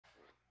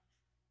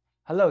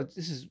Hello,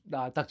 this is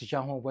Dr.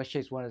 Huang, West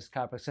Chase Wellness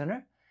Chiropractic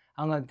Center.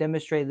 I'm going to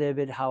demonstrate a little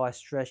bit how I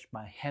stretch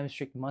my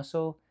hamstring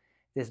muscle.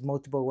 There's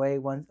multiple ways.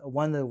 One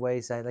of the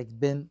ways I like to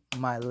bend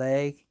my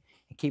leg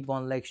and keep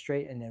one leg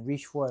straight and then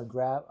reach for and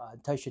grab,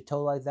 touch your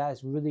toe like that.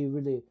 It's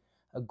really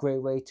a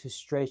great way to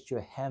stretch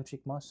your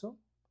hamstring muscle.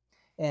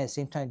 And at the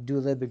same time, do a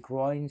little bit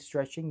groin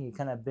stretching. You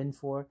kind of bend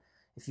forward.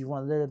 If you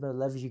want a little bit of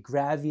leverage, you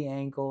grab the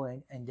ankle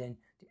and then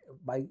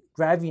by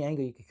grabbing the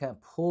ankle, you can kind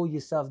of pull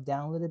yourself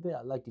down a little bit.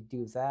 I like to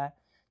do that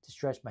to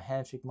stretch my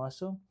hamstring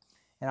muscle.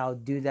 And I'll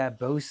do that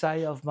both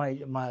sides of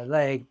my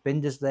leg,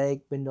 bend this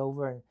leg, bend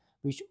over and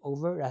reach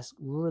over. That's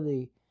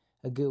really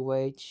a good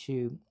way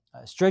to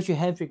stretch your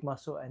hamstring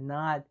muscle and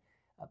not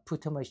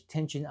put too much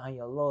tension on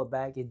your lower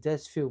back. It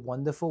does feel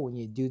wonderful when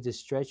you do this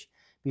stretch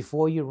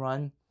before you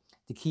run.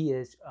 The key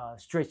is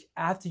stretch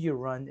after you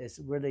run is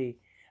really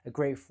a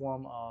great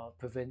form of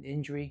prevent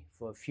injury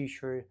for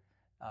future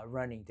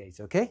running days.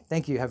 Okay,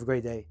 thank you. Have a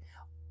great day.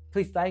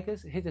 Please like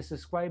us, hit the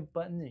subscribe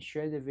button, and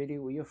share the video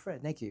with your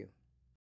friend. Thank you.